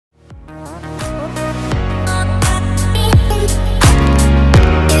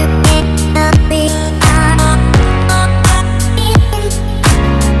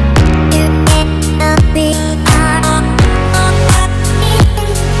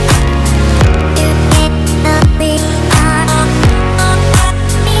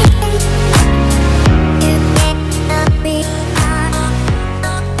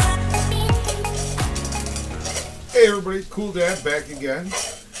Cool Dad back again.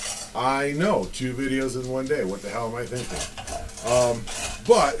 I know, 2 videos in one day. What the hell am I thinking?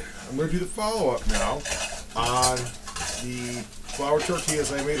 But I'm going to do the follow-up now on the flour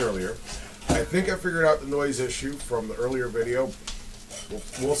tortillas I made earlier. I think I figured out the noise issue from the earlier video.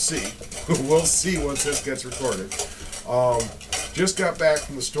 We'll see. We'll see once this gets recorded. Just got back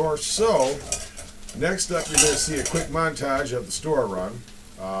from the store, so next up you're going to see a quick montage of the store run.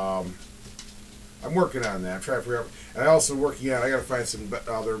 I'm working on that. I'm trying to figure out, and I'm also working on, I got to find some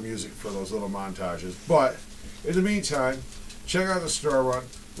other music for those little montages. But in the meantime, check out the store run.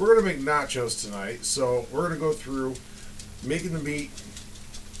 We're going to make nachos tonight, so we're going to go through making the meat,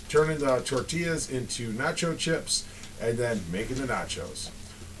 turning the tortillas into nacho chips, and then making the nachos.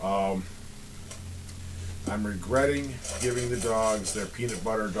 I'm regretting giving the dogs their peanut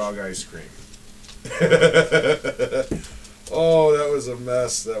butter dog ice cream. Oh, that was a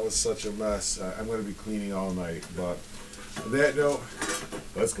mess. That was such a mess. I'm going to be cleaning all night. But on that note,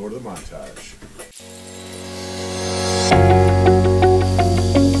 let's go to the montage.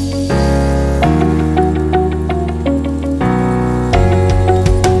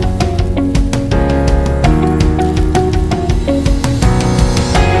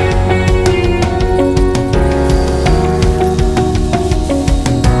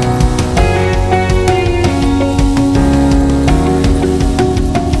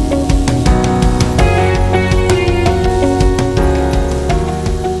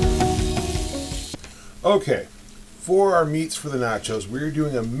 Okay, for our meats for the nachos, we're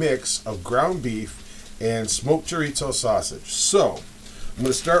doing a mix of ground beef and smoked chorizo sausage. So, I'm going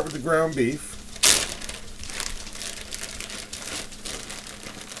to start with the ground beef.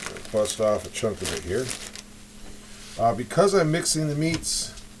 Bust off a chunk of it here. Because I'm mixing the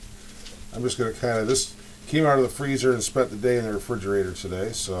meats, I'm just going to kind of, this came out of the freezer and spent the day in the refrigerator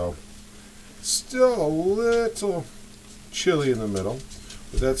today, so still a little chilly in the middle,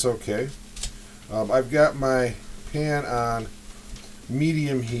 but that's okay. I've got my pan on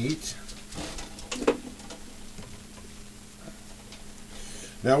medium heat.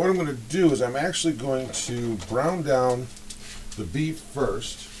 Now what I'm going to do is I'm actually going to brown down the beef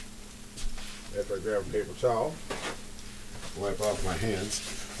first. After I grab a paper towel, wipe off my hands.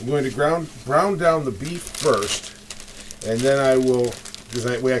 I'm going to brown down the beef first, and then I will, because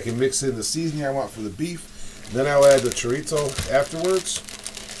that way I can mix in the seasoning I want for the beef. Then I'll add the chorizo afterwards.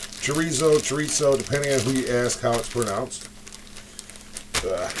 Chorizo, depending on who you ask how it's pronounced.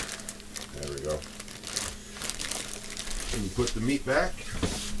 There we go. And put the meat back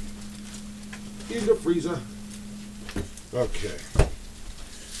in the freezer. Okay.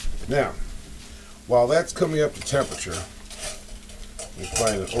 Now, while that's coming up to temperature, let me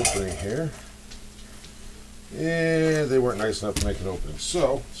find an opening here. And they weren't nice enough to make an opening.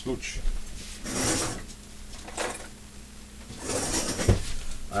 So, scooch.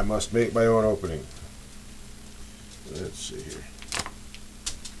 I must make my own opening. Let's see here.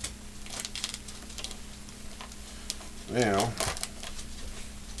 Now,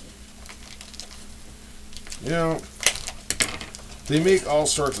 you know, they make all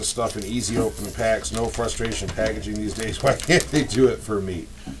sorts of stuff in easy open packs, no frustration packaging these days. Why can't they do it for meat?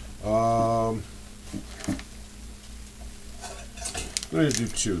 I'm going to do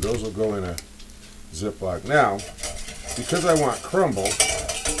 2. Those will go in a Ziploc. Now, because I want crumble,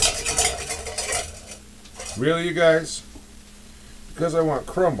 really, you guys? Because I want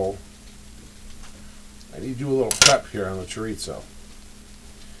crumble, I need to do a little prep here on the chorizo.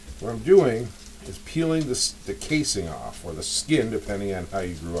 What I'm doing is peeling the casing off, or the skin, depending on how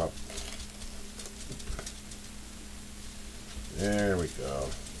you grew up. There we go.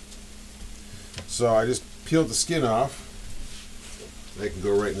 So I just peeled the skin off. They can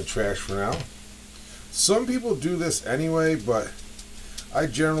go right in the trash for now. Some people do this anyway, but I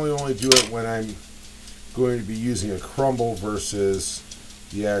generally only do it when I'm going to be using a crumble versus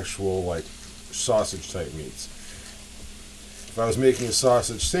the actual like sausage type meats. If I was making a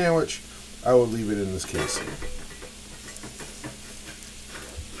sausage sandwich, I would leave it in this casing.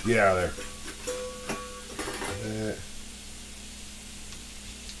 Get out of there.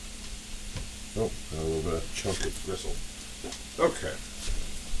 Oh, got a little bit of chunk of gristle. Okay.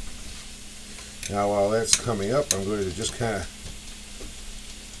 Now while that's coming up, I'm going to just kind of,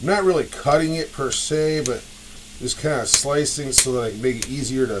 not really cutting it per se, but just kind of slicing so that I can make it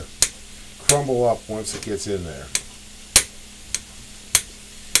easier to crumble up once it gets in there.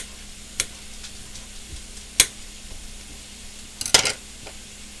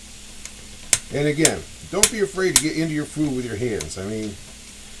 And again, don't be afraid to get into your food with your hands. I mean,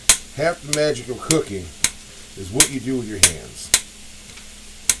 half the magic of cooking is what you do with your hands.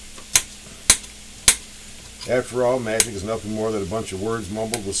 After all, magic is nothing more than a bunch of words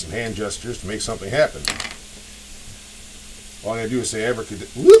mumbled with some hand gestures to make something happen. All I gotta do is say abracadabra.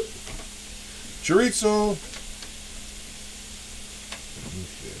 Whoop! Chorizo!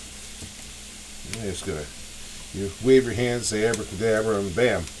 Okay. I'm just gonna, you wave your hands, say abracadabra, and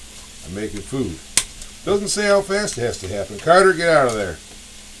bam, I'm making food. Doesn't say how fast it has to happen. Carter, get out of there.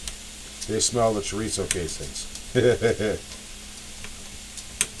 They smell the chorizo casings.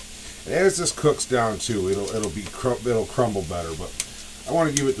 And as this cooks down too, it'll crumble better. But I want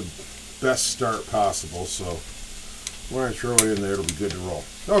to give it the best start possible, so when I throw it in there, it'll be good to roll.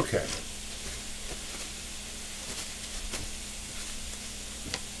 Okay.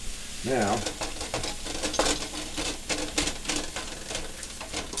 Now,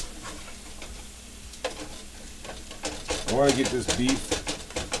 I want to get this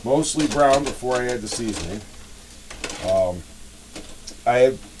beef mostly brown before I add the seasoning. I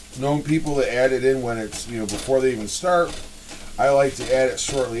have known people that add it in when it's, before they even start. I like to add it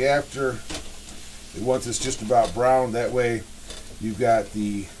shortly after. Once it's just about brown, that way you've got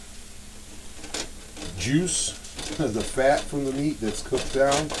the juice, the fat from the meat that's cooked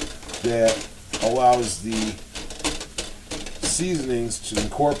down, that allows the seasonings to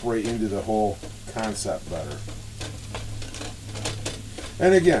incorporate into the whole concept better.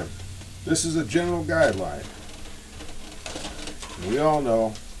 And again, this is a general guideline. We all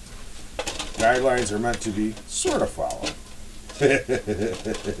know guidelines are meant to be sort of followed.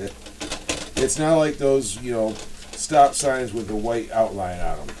 It's not like those, stop signs with the white outline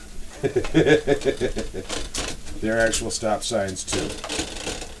on them. They're actual stop signs too.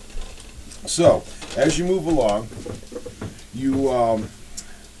 So, as you move along, you want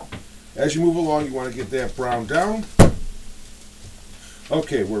to get that brown down.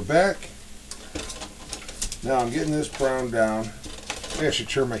 Okay, we're back. Now I'm getting this brown down. I should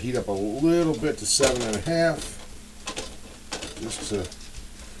turn my heat up a little bit to 7.5, just to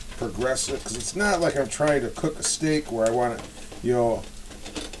progress it, because it's not like I'm trying to cook a steak where I want it,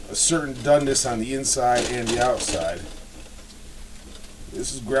 a certain doneness on the inside and the outside.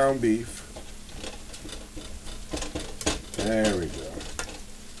 This is ground beef. There we go.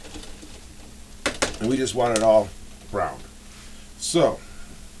 And we just want it all brown. So,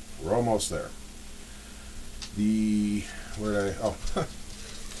 we're almost there.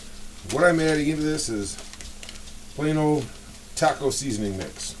 What I'm adding into this is plain old taco seasoning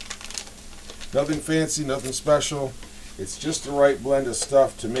mix. Nothing fancy, nothing special. It's just the right blend of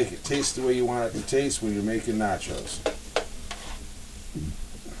stuff to make it taste the way you want it to taste when you're making nachos.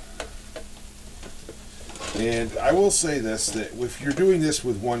 And I will say this, that if you're doing this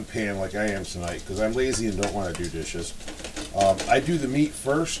with one pan like I am tonight, because I'm lazy and don't want to do dishes, I do the meat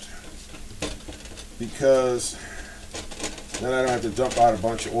first, because then I don't have to dump out a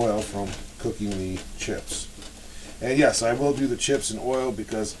bunch of oil from cooking the chips. And yes, I will do the chips in oil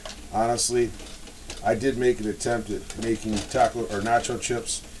because, honestly, I did make an attempt at making taco or nacho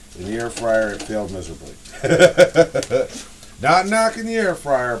chips in the air fryer. It failed miserably. Not knocking the air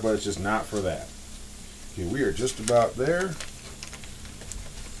fryer, but it's just not for that. Okay, we are just about there.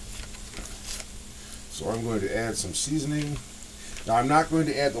 So I'm going to add some seasoning. Now I'm not going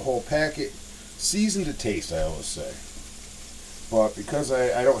to add the whole packet. Season to taste, I always say. But because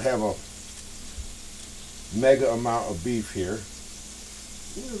I don't have a mega amount of beef here,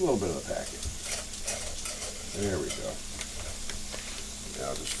 a little bit of the packet. There we go.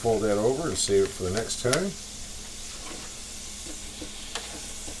 Now just fold that over and save it for the next time.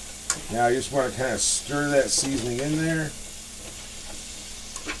 Now you just want to kind of stir that seasoning in there.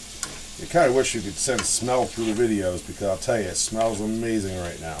 I kind of wish you could send smell through the videos, because I'll tell you, it smells amazing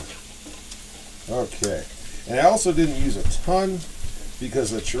right now. Okay. And I also didn't use a ton,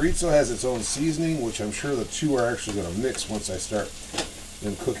 because the chorizo has its own seasoning, which I'm sure the two are actually going to mix once I start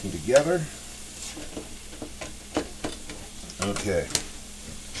them cooking together. Okay.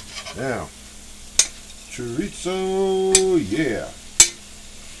 Now, chorizo, yeah.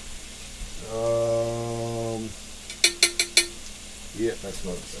 Yeah, that's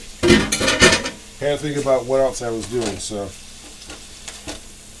what it says. Had to think about what else I was doing, so.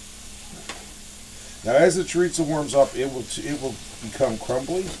 Now, as the chorizo warms up, it will become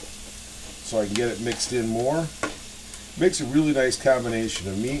crumbly, so I can get it mixed in more. Makes a really nice combination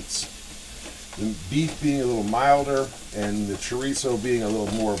of meats. The beef being a little milder, and the chorizo being a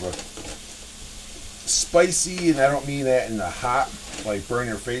little more of a spicy, and I don't mean that in the hot, like burn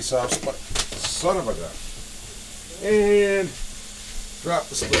your face off, but son of a gun. And drop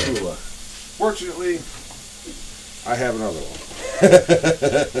the spatula. Fortunately, I have another one.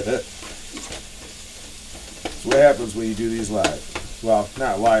 That's what happens when you do these live. Well,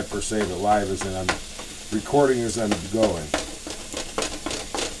 not live per se, but live as in I'm recording as I'm going.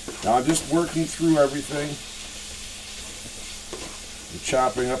 Now I'm just working through everything. I'm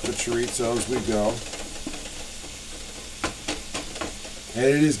chopping up the chorizo as we go. And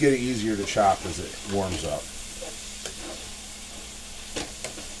it is getting easier to chop as it warms up.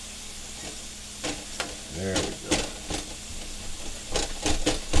 There we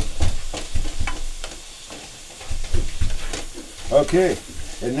go. Okay,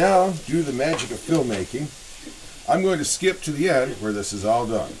 and now, due to the magic of filmmaking, I'm going to skip to the end where this is all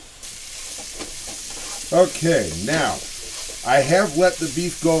done. Okay, now, I have let the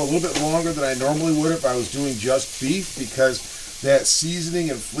beef go a little bit longer than I normally would if I was doing just beef, because that seasoning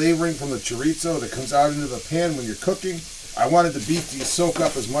and flavoring from the chorizo that comes out into the pan when you're cooking, I wanted the beef to soak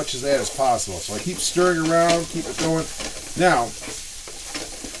up as much of that as possible. So I keep stirring around, keep it going. Now,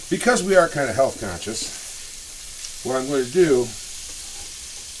 because we are kind of health conscious, what I'm going to do,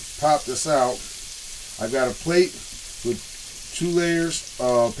 pop this out. I've got a plate with 2 layers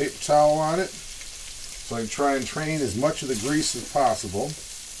of paper towel on it, so I can try and drain as much of the grease as possible.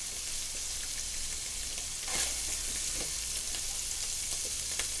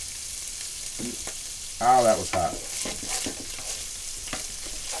 Ow, that was hot.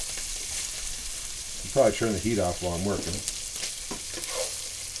 I'll probably turn the heat off while I'm working.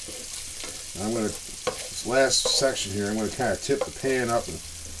 Now I'm going to, this last section here, I'm going to kind of tip the pan up and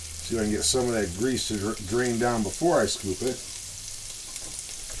see if I can get some of that grease to drain down before I scoop it.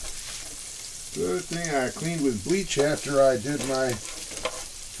 Good thing I cleaned with bleach after I did my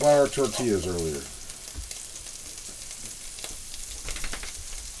flour tortillas earlier.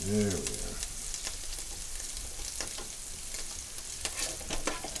 There we are.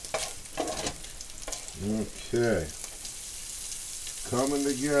 Okay. Coming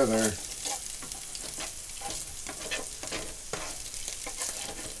together.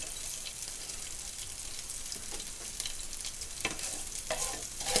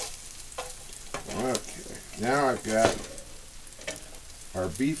 Okay, now I've got our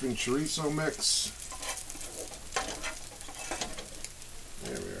beef and chorizo mix.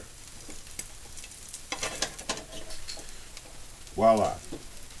 There we are. Voila.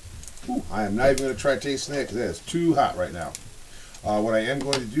 Ooh, I am not even going to try tasting that because that is too hot right now. What I am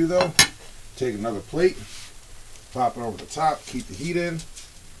going to do though, take another plate, pop it over the top, keep the heat in.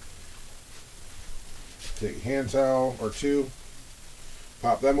 Take a hand towel or 2,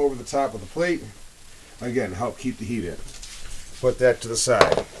 pop them over the top of the plate. Again, help keep the heat in. Put that to the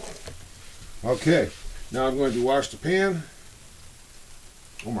side. Okay, now I'm going to wash the pan.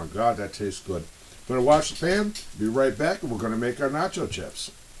 Oh my God, that tastes good. I'm going to wash the pan, be right back, and we're going to make our nacho chips.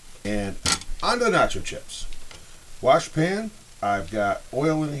 And on the nacho chips. Wash pan, I've got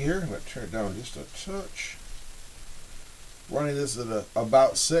oil in here. I'm going to turn it down just a touch. Running this at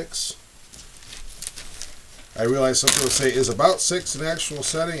about 6. I realize some people say, is about 6 an actual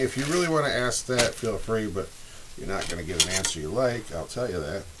setting? If you really want to ask that, feel free, but you're not going to get an answer you like, I'll tell you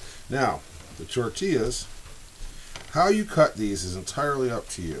that. Now, the tortillas, how you cut these is entirely up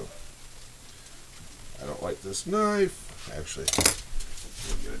to you. I don't like this knife. Actually,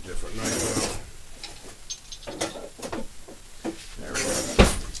 we'll get a different knife out. There we go.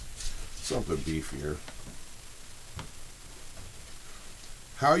 Something beefier.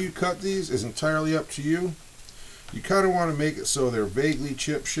 How you cut these is entirely up to you. You kind of want to make it so they're vaguely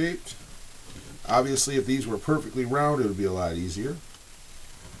chip shaped. Obviously, if these were perfectly round, it would be a lot easier.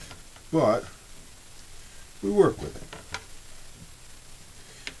 But we work with it.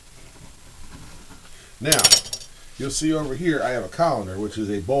 Now, you'll see over here I have a colander, which is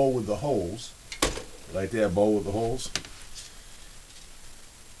a bowl with the holes. I like that bowl with the holes.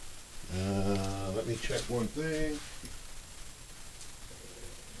 Let me check one thing.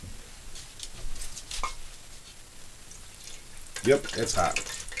 Yep, it's hot.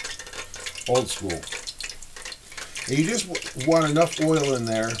 Old school. And you just want enough oil in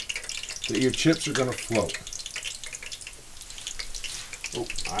there that your chips are going to float. Oh,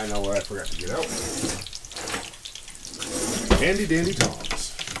 I know what I forgot to get out. Handy dandy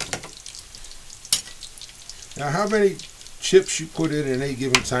tongs. Now, how many chips you put in at any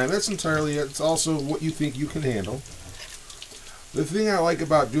given time, that's entirely, it's also what you think you can handle. The thing I like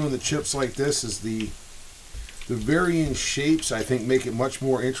about doing the chips like this is the varying shapes, I think, make it much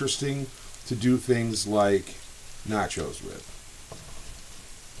more interesting to do things like nachos with.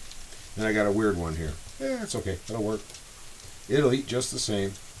 And I got a weird one here. Yeah, it's okay. That'll work. It'll eat just the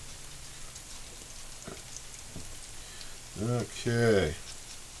same. Okay.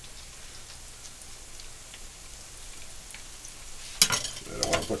 I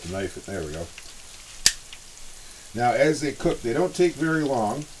don't want to put the knife in. There we go. Now, as they cook, they don't take very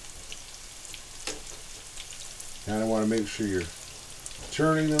long. Kind of want to make sure you're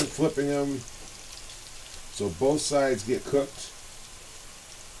turning them, flipping them, so both sides get cooked.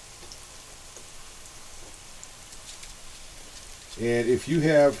 And if you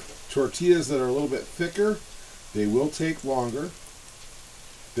have tortillas that are a little bit thicker, they will take longer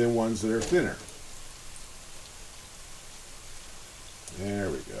than ones that are thinner. There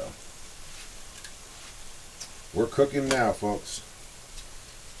we go. We're cooking now, folks.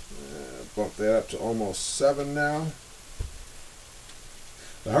 Bump that up to almost 7 now.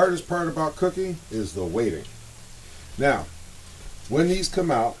 The hardest part about cooking is the waiting. Now, when these come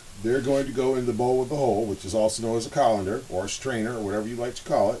out, they're going to go in the bowl with the hole, which is also known as a colander or a strainer or whatever you like to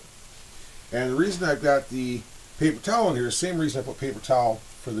call it. And the reason I've got the paper towel in here is the same reason I put paper towel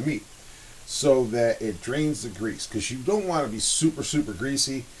for the meat, so that it drains the grease, because you don't want to be super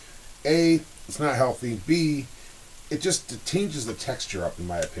greasy. A, it's not healthy. B, it changes the texture up, in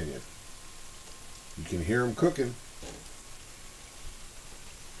my opinion. You can hear them cooking.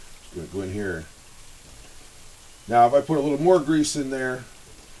 Just going to go in here. Now, if I put a little more grease in there,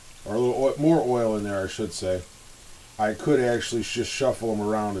 or a little more oil in there, I should say, I could actually just shuffle them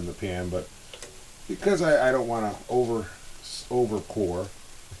around in the pan, but because I don't want to over pour,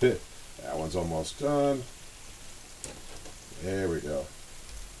 that one's almost done. There we go.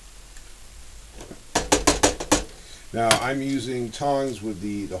 Now I'm using tongs with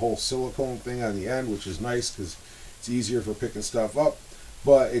the whole silicone thing on the end, which is nice because it's easier for picking stuff up,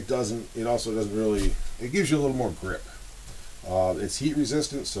 but it also doesn't really, it gives you a little more grip. It's heat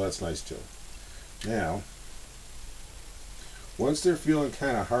resistant, so that's nice too. Now, once they're feeling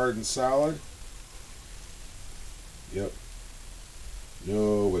kind of hard and solid, yep,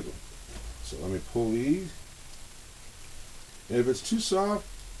 no wiggle. So let me pull these. And if it's too soft,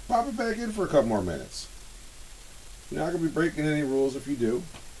 pop it back in for a couple more minutes. You're not going to be breaking any rules if you do.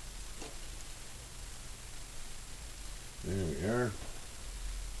 There we are.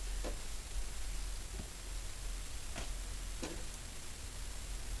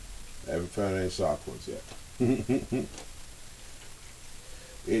 I haven't found any soft ones yet.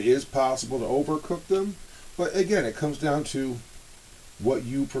 It is possible to overcook them, but again, it comes down to what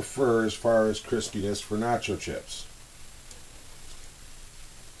you prefer as far as crispiness for nacho chips.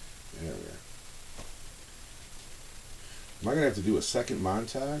 There we are. Am I going to have to do a second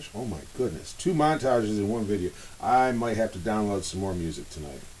montage? Oh my goodness. 2 montages in one video. I might have to download some more music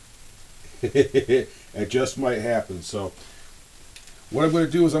tonight. It just might happen. So what I'm going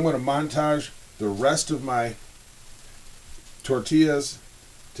to do is I'm going to montage the rest of my tortillas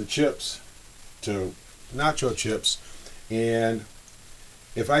to chips, to nacho chips, and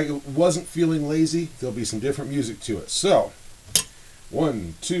if I wasn't feeling lazy, there'll be some different music to it. So,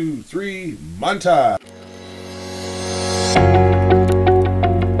 1, 2, 3, montage!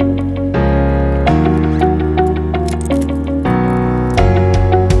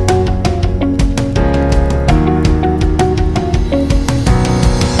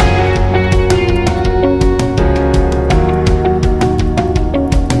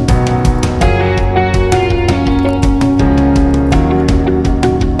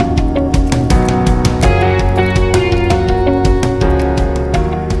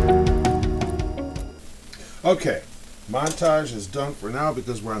 Okay, montage is done for now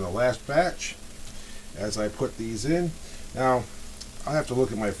because we're on the last batch as I put these in. Now, I'll have to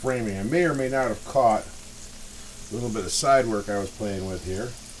look at my framing. I may or may not have caught a little bit of side work I was playing with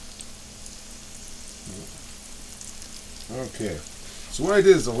here. Okay, so what I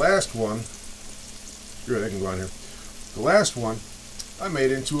did is the last one, good, I can go on here. The last one I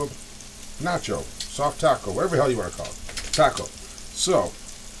made into a nacho, soft taco, whatever the hell you want to call it, taco. So,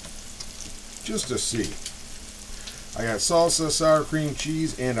 just to see. I got salsa, sour cream,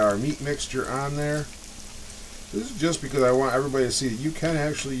 cheese, and our meat mixture on there. This is just because I want everybody to see that you can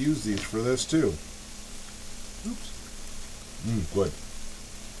actually use these for this too. Oops. Good.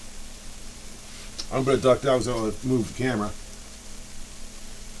 I'm going to duck down so I'll move the camera.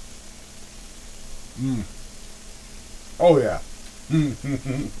 Oh yeah.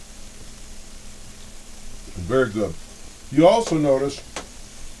 Very good. You also notice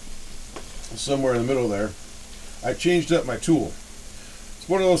somewhere in the middle there, I changed up my tool. It's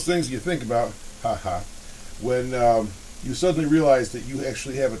one of those things you think about, when you suddenly realize that you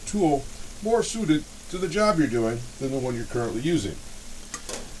actually have a tool more suited to the job you're doing than the one you're currently using.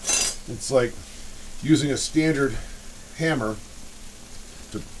 It's like using a standard hammer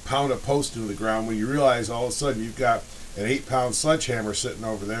to pound a post into the ground when you realize all of a sudden you've got an 8-pound sledgehammer sitting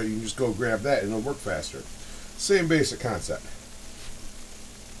over there. You can just go grab that and it'll work faster. Same basic concept.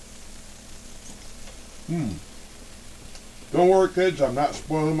 Don't worry, kids, I'm not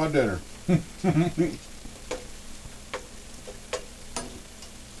spoiling my dinner.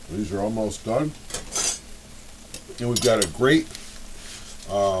 These are almost done. And we've got a great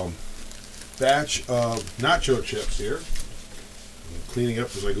batch of nacho chips here. I'm cleaning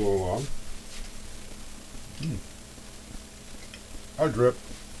up as I go along. I drip.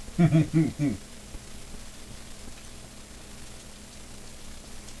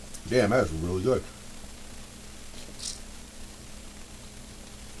 Damn, that is really good.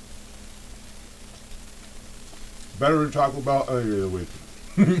 Better than Taco Bell any day of the week.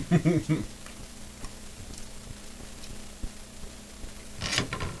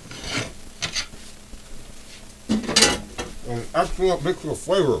 An excellent mix of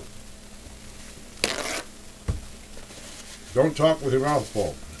flavor. Don't talk with your mouth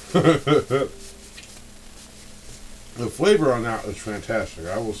full. The flavor on that is fantastic,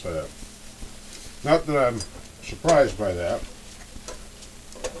 I will say that. Not that I'm surprised by that.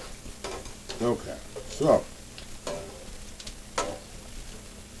 Okay, so.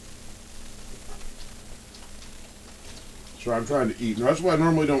 So I'm trying to eat. Now, that's why I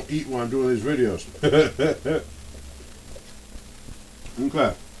normally don't eat when I'm doing these videos.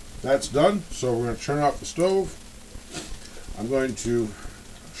 Okay, that's done. So we're going to turn off the stove. I'm going to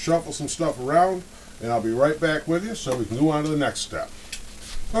shuffle some stuff around, and I'll be right back with you so we can go on to the next step.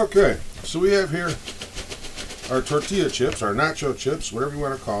 Okay, so we have here our tortilla chips, our nacho chips, whatever you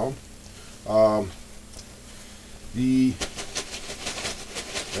want to call them.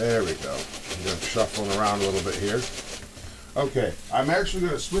 There we go. I'm going to shuffle them around a little bit here. Okay, I'm actually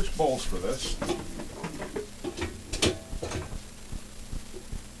going to switch bowls for this.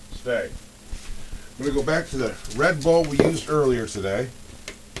 Stay. I'm going to go back to the red bowl we used earlier today.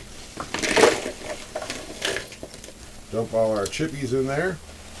 Dump all our chippies in there.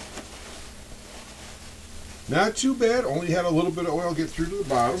 Not too bad, only had a little bit of oil get through to the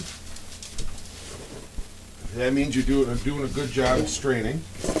bottom. That means you're doing a good job at straining.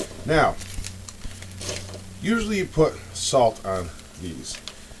 Now, usually you put salt on these.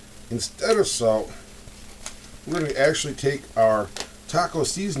 Instead of salt, we're going to actually take our taco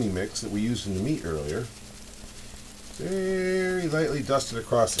seasoning mix that we used in the meat earlier, very lightly dust it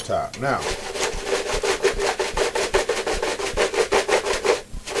across the top. Now,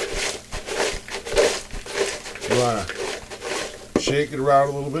 you want to shake it around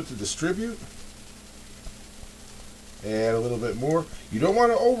a little bit to distribute. Add a little bit more. You don't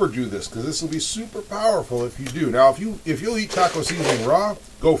want to overdo this because this will be super powerful if you do. Now, if you'll eat taco seasoning raw,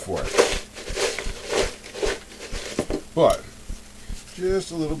 go for it. But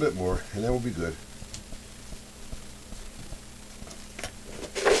just a little bit more, and that will be good.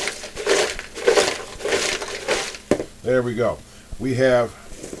 There we go. We have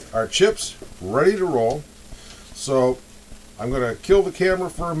our chips ready to roll. So I'm going to kill the camera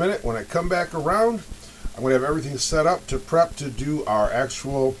for a minute. When I come back around, I'm going to have everything set up to prep to do our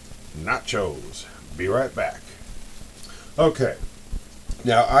actual nachos. Be right back. Okay.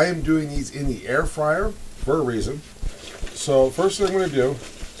 Now, I am doing these in the air fryer for a reason. So first thing I'm going to do,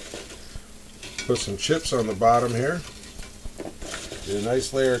 put some chips on the bottom here. Get a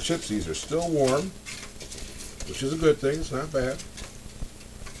nice layer of chips. These are still warm, which is a good thing. It's not bad.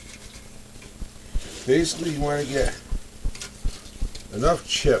 Basically, you want to get enough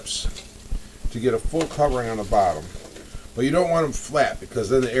chips to get a full covering on the bottom. But you don't want them flat because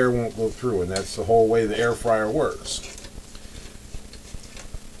then the air won't go through, and that's the whole way the air fryer works.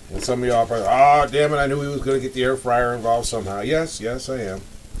 And some of y'all are probably, oh, damn it, I knew he was going to get the air fryer involved somehow. Yes, I am.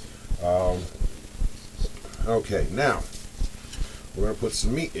 Okay, now, we're going to put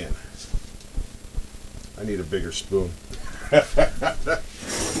some meat in. I need a bigger spoon.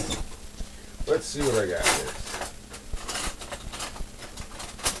 Let's see what I got here.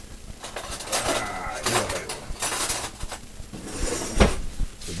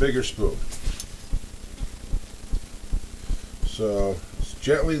 The bigger spoon. So,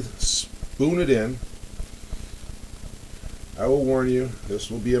 gently spoon it in. I will warn you,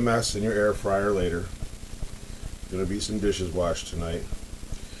 this will be a mess in your air fryer later. Going to be some dishes washed tonight.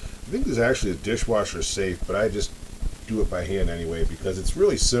 I think this actually is dishwasher safe, but I just do it by hand anyway because it's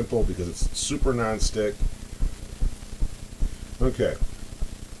really simple, because it's super non-stick. Okay,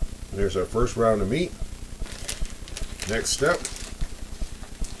 there's our first round of meat. Next step.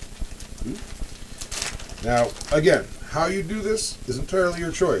 Now, again, how you do this is entirely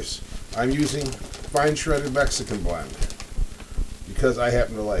your choice. I'm using fine shredded Mexican blend because I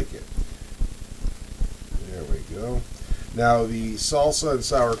happen to like it. There we go. Now the salsa and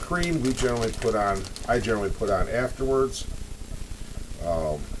sour cream I generally put on afterwards.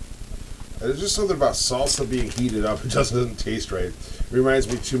 There's just something about salsa being heated up. It just doesn't taste right. It reminds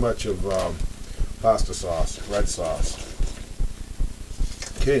me too much of pasta sauce, red sauce.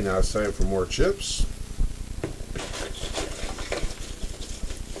 Okay, now it's time for more chips.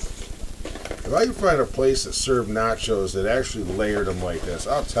 If I can find a place that served nachos that actually layered them like this,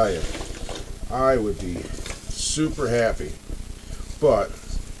 I'll tell you, I would be super happy. But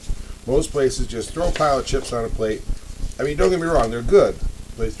most places just throw a pile of chips on a plate. I mean, don't get me wrong, they're good.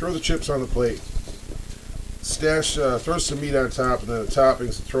 They throw the chips on the plate, throw some meat on top, and then the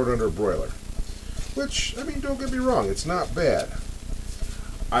toppings, and throw it under a broiler. Which, I mean, don't get me wrong, it's not bad.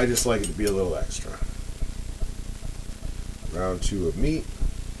 I just like it to be a little extra. Round 2 of meat.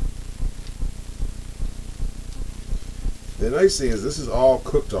 The nice thing is this is all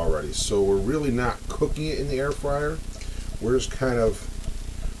cooked already, so we're really not cooking it in the air fryer. We're just kind of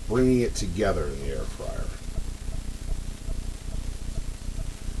bringing it together in the air fryer.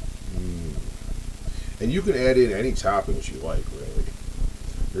 And you can add in any toppings you like, really.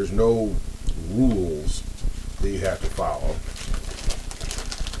 There's no rules that you have to follow.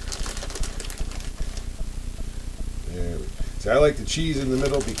 There we go. See, I like the cheese in the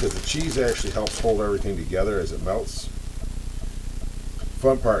middle because the cheese actually helps hold everything together as it melts.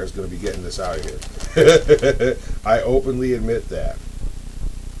 Fun part is going to be getting this out of here. I openly admit that.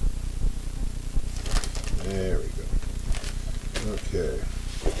 There we go. Okay.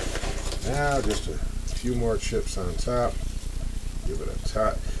 Now just a few more chips on top. Give it a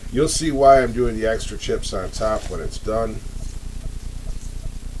top. You'll see why I'm doing the extra chips on top when it's done.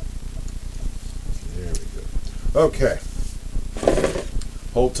 There we go. Okay.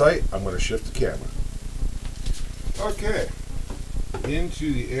 Hold tight. I'm going to shift the camera. Okay.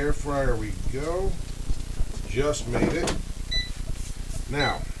 Into the air fryer we go. Just made it.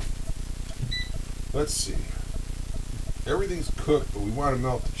 Now, let's see. Everything's cooked, but we want to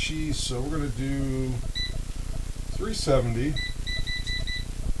melt the cheese, so we're going to do 370.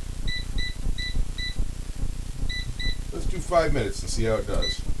 Let's do 5 minutes and see how it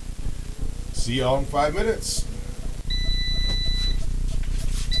does. See y'all in 5 minutes.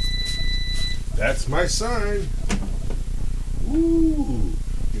 That's my sign. Ooh,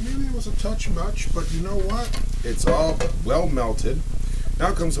 maybe it was a touch much, but you know what? It's all well melted.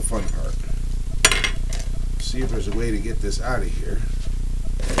 Now comes the fun part. See if there's a way to get this out of here.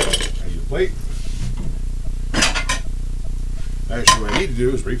 I need a plate. Actually, what I need to do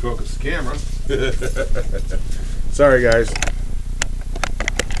is refocus the camera. Sorry, guys.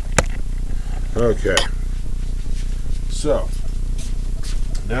 Okay. So,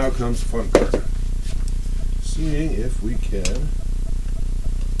 now comes the fun part. Seeing if we can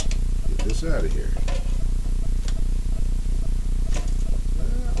get this out of here.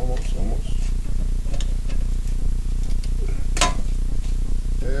 Almost.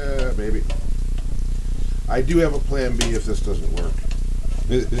 Yeah, maybe. I do have a plan B if this doesn't work.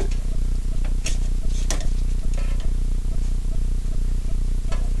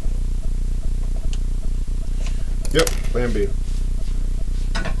 Yep, plan B.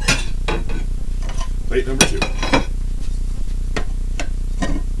 Plate number 2.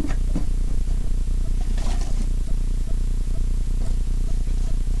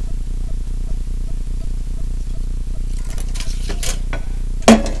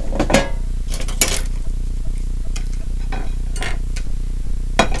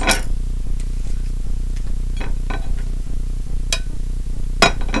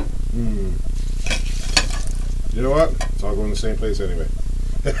 You know what? It's all going to the same place anyway.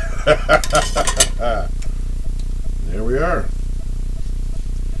 There we are.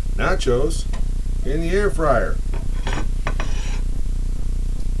 Nachos in the air fryer.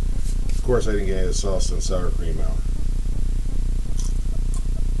 Of course, I didn't get any of the salsa and sour cream out.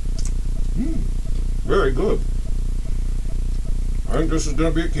 Very good. I think this is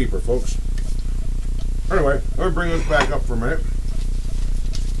going to be a keeper, folks. Anyway, let me bring this back up for a minute.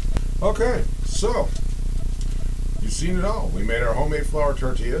 Okay, so you've seen it all. We made our homemade flour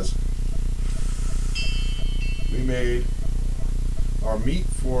tortillas. We made our meat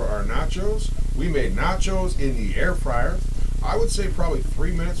for our nachos. We made nachos in the air fryer. I would say probably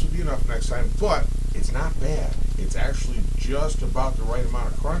 3 minutes would be enough next time, but it's not bad. It's actually just about the right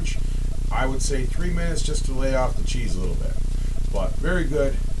amount of crunch. I would say 3 minutes just to lay off the cheese a little bit. But very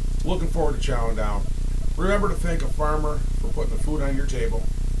good. Looking forward to chowing down. Remember to thank a farmer for putting the food on your table.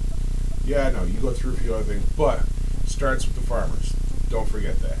 Yeah, I know, you go through a few other things, but it starts with the farmers. Don't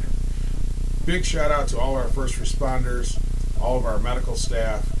forget that. Big shout out to all our first responders, all of our medical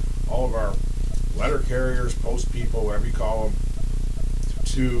staff, all of our letter carriers, post people, whatever you call them,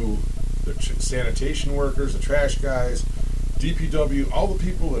 to the sanitation workers, the trash guys, DPW, all the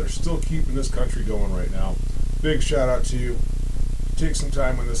people that are still keeping this country going right now. Big shout out to you. Take some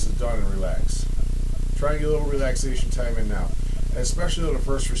time when this is done and relax. Try and get a little relaxation time in now. especially with a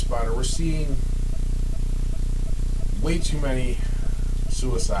first responder, we're seeing way too many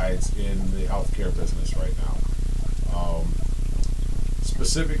suicides in the healthcare business right now.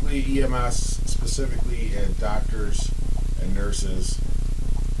 Specifically EMS, specifically doctors and nurses.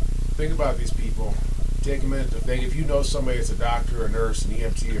 Think about these people. Take a minute to think. If you know somebody that's a doctor, a nurse, an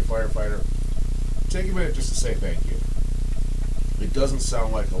EMT, a firefighter, take a minute just to say thank you. It doesn't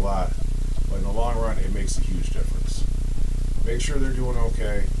sound like a lot, but in the long run, it makes a huge difference. Make sure they're doing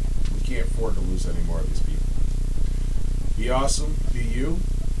okay. We can't afford to lose any more of these people. Be awesome, be you,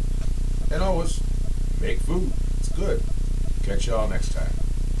 and always make food. It's good. Catch y'all next time.